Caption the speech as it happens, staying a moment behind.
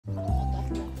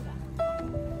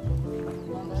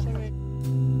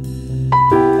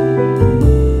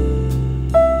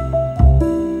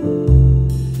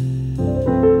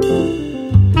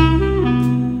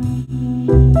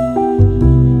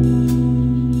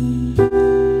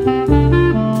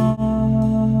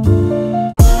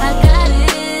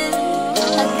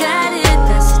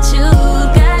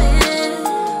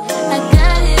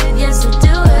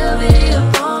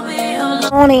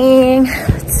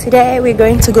Today we're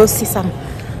going to go see some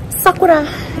Sakura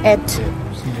at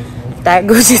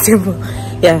Daigoji Temple.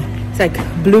 Yeah, it's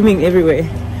like blooming everywhere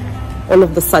all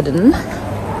of a sudden.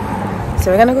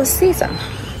 So we're gonna go see some.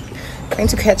 Going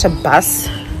to catch a bus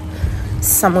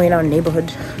somewhere in our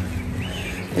neighborhood.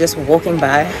 We're just walking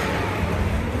by.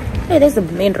 Hey, there's the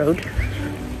main road.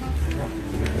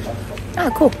 Ah,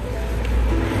 cool.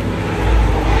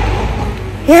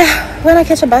 Yeah, when I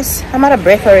catch a bus, I'm out of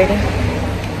breath already.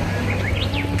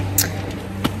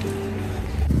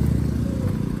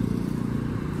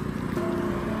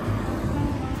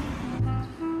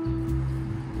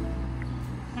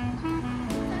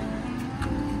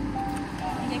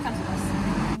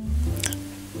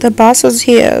 The bus was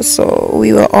here, so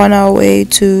we were on our way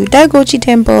to Daigoji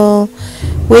Temple,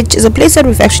 which is a place that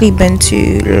we've actually been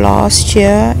to last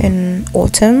year in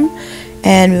autumn,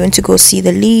 and we went to go see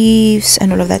the leaves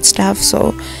and all of that stuff.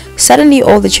 So suddenly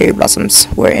all the cherry blossoms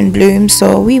were in bloom,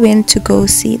 so we went to go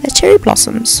see the cherry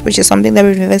blossoms, which is something that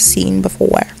we've never seen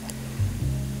before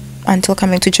until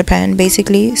coming to Japan,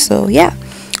 basically. So yeah,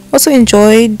 also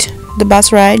enjoyed the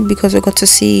bus ride because we got to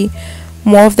see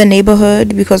more of the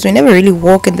neighborhood, because we never really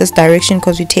walk in this direction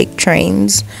because we take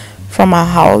trains from our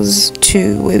house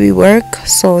to where we work.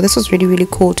 So this was really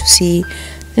cool to see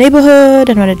the neighborhood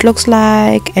and what it looks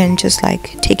like, and just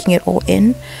like taking it all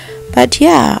in. But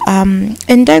yeah,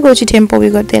 in Daigoji Temple we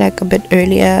got there like a bit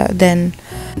earlier than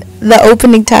the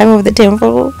opening time of the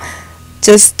temple,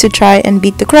 just to try and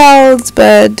beat the crowds,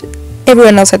 but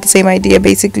everyone else had the same idea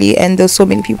basically, and there's so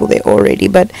many people there already,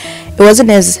 but it wasn't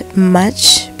as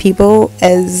much people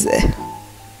as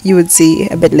you would see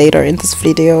a bit later in this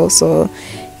video. So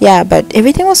yeah, but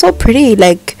everything was so pretty.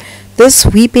 Like this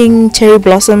weeping cherry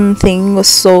blossom thing was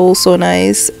so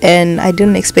nice, and I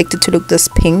didn't expect it to look this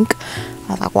pink.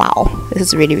 I was like, wow, this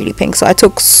is really pink. So I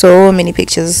took so many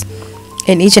pictures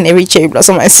in each and every cherry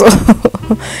blossom I saw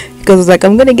because I was like,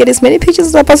 I'm gonna get as many pictures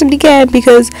as I possibly can,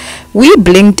 because we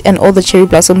blinked and all the cherry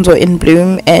blossoms were in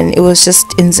bloom, and it was just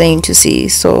insane to see.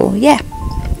 So yeah.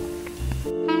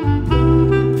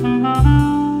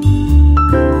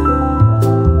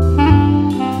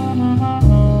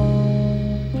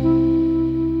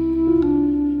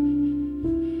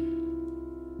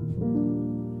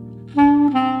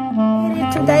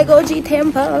 To Daigoji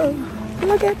Temple.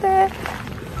 Look at that.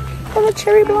 All the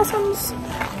cherry blossoms.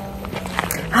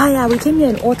 Ah yeah, we came here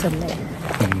in autumn.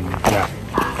 Yeah.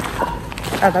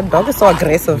 Ah, that dog is so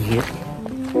aggressive. Yep.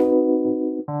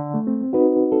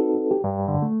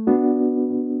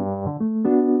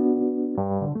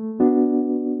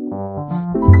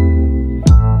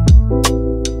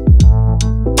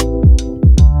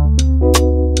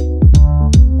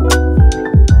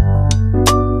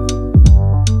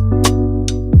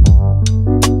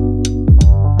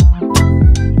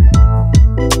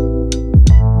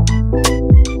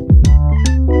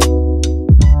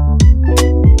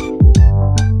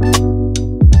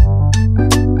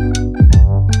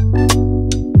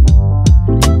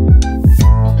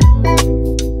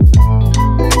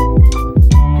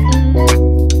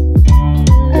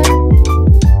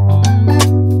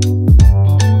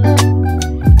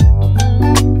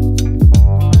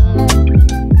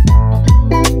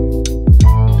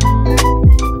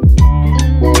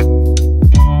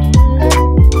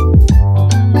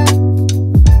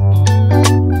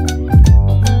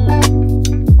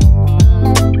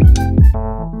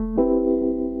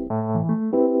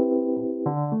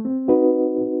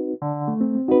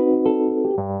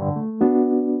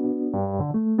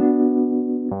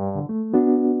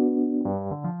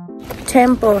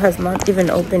 Temple has not even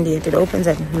opened yet. It opens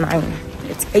at 9.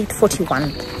 It's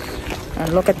 8:41,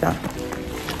 and look at the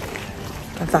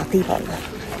people.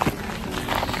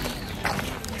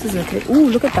 This is okay. Ooh,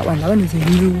 look at that one. That one is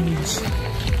huge.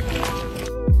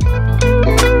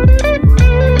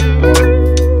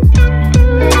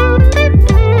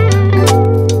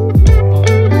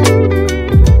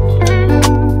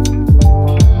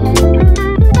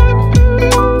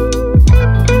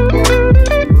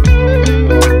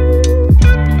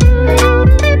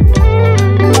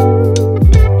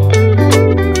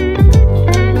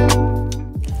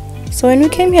 So when we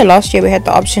came here last year, we had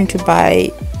the option to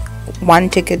buy one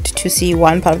ticket to see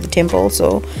one part of the temple.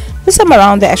 So this time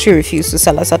around, they actually refused to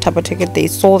sell us a type of ticket. They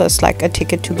sold us like a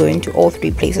ticket to go into all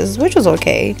three places, which was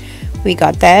okay. We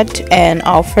got that, and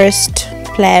our first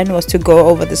plan was to go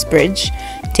over this bridge,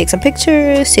 take some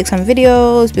pictures, take some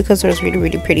videos, because it was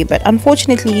really pretty. But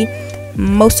unfortunately,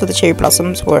 most of the cherry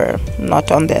blossoms were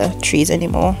not on the trees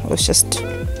anymore. It was just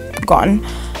gone.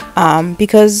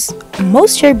 Because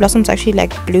most cherry blossoms actually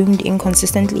like bloomed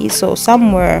inconsistently, so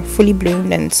some were fully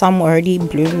bloomed and some already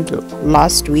bloomed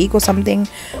last week or something,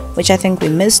 which I think we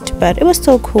missed, but it was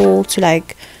still cool to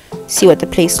like see what the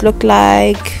place looked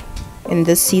like in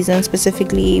this season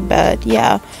specifically. But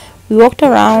yeah, we walked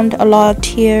around a lot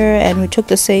here, and we took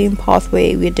the same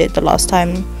pathway we did the last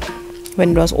time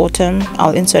when it was autumn.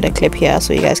 I'll insert a clip here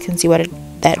so you guys can see what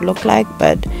that looked like,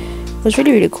 but it was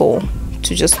really cool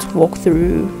to just walk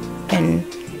through and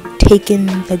take in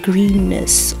the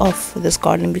greenness of this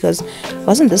garden, because it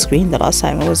wasn't this green the last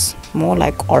time. It was more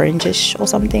like orangish or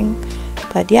something.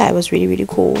 But yeah, it was really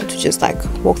cool to just like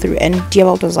walk through, and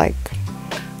Diewald was like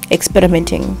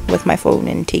experimenting with my phone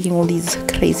and taking all these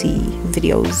crazy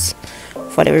videos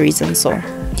for whatever reason. So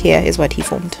here is what he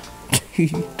filmed.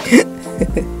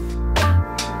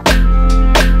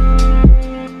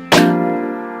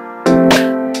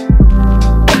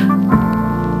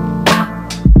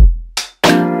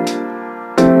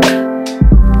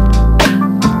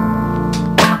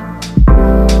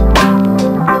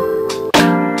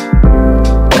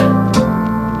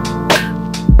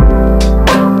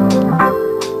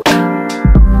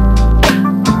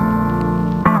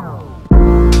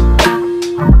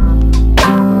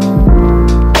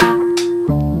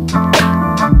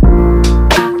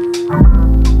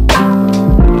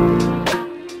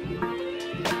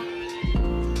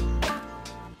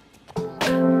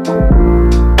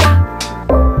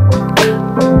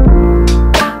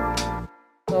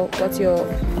 What's your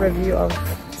review of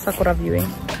Sakura viewing?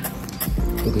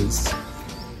 It is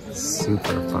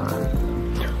super fun.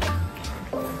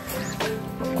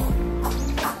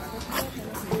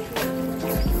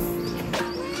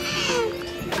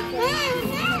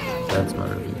 That's my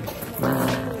review.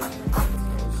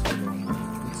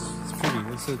 It's pretty.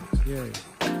 It's a, yeah.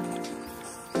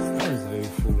 That is very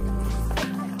full.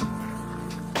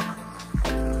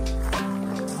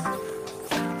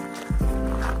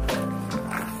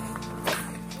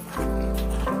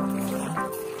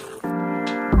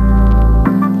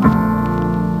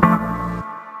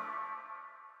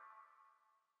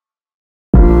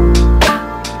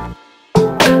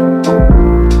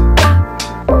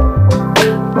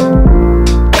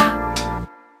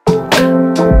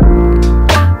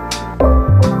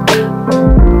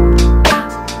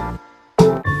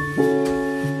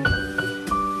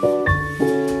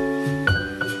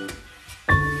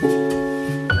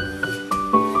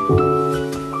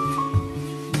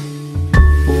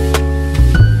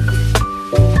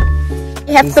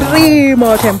 We have 3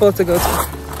 more temples to go to.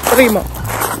 3 more.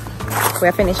 We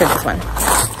are finishing this one.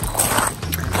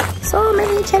 So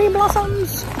many cherry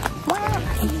blossoms. Wow.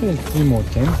 Actually, 3 more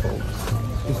temples.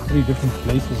 Just 3 different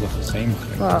places of the same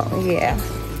thing. Well, yeah.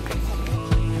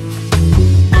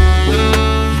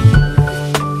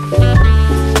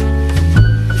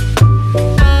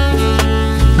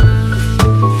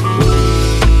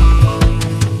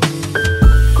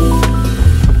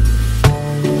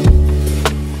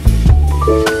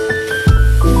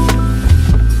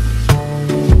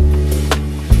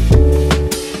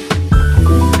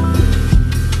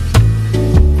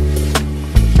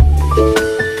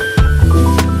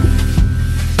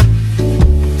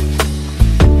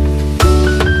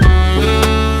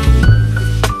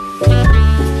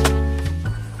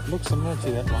 Looks similar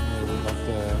to that one there with like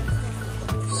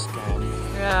the scan.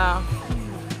 Yeah.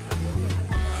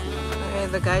 Okay,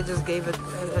 the guy just gave it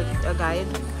a guide.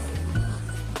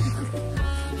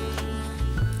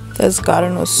 This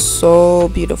garden was so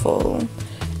beautiful,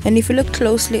 and if you look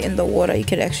closely in the water, you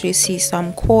could actually see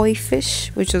some koi fish,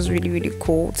 which was really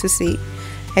cool to see.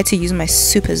 I had to use my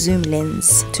super zoom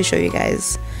lens to show you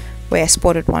guys where I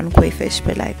spotted one koi fish,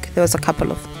 but like there was a couple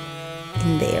of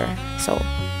in there, so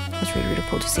it was really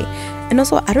cool to see. And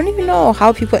also, I don't even know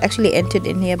how people actually entered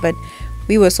in here, but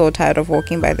we were so tired of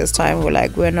walking by this time. We're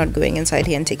like, we're not going inside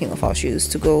here and taking off our shoes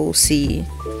to go see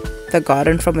the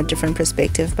garden from a different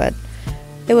perspective. But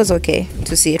it was okay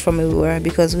to see it from where we were,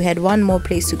 because we had one more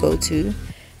place to go to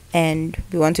and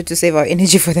we wanted to save our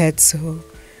energy for that. So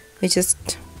we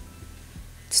just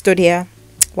stood here,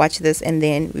 watched this, and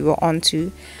then we were on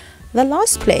to the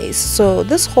last place. So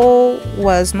this hall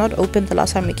was not open the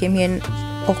last time we came here in,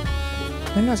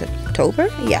 when was it? October?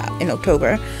 Yeah, in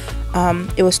October.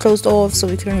 It was closed off, so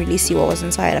we couldn't really see what was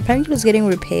inside. Apparently it was getting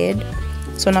repaired,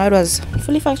 so now it was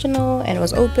fully functional and it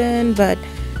was open, but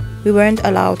we weren't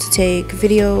allowed to take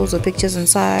videos or pictures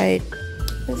inside.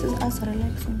 This is us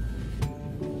relaxing.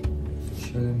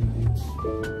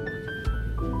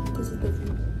 This is the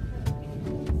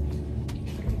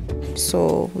view.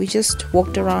 So we just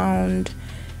walked around,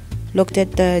 looked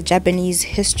at the Japanese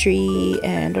history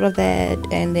and all of that,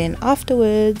 and then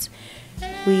afterwards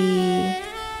we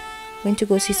went to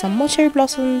go see some more cherry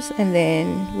blossoms, and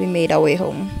then we made our way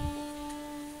home.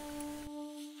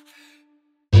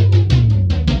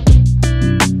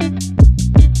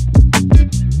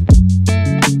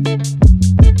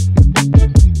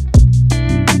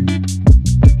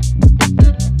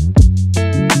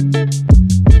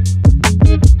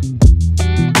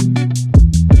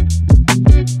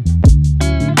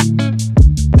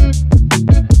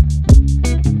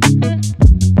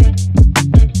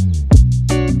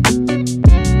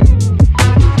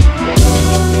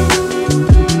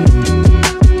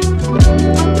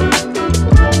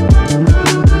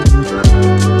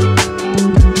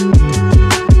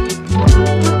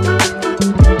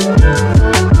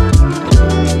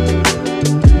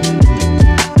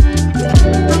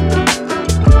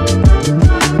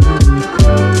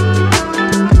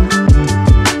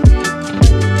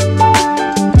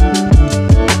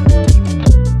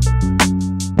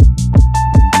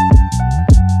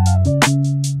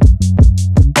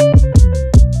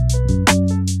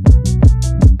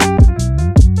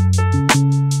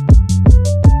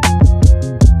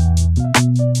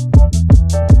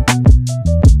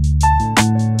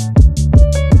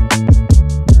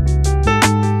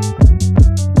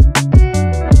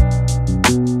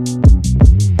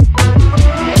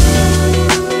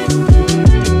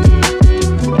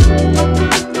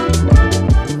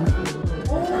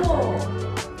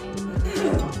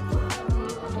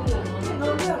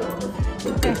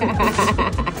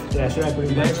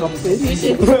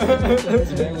 solution.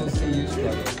 Today we'll see you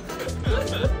struggle.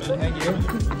 Thank you.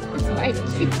 Right.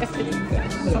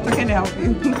 How can I help you?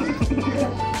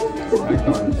 My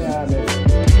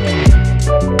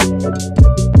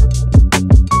card.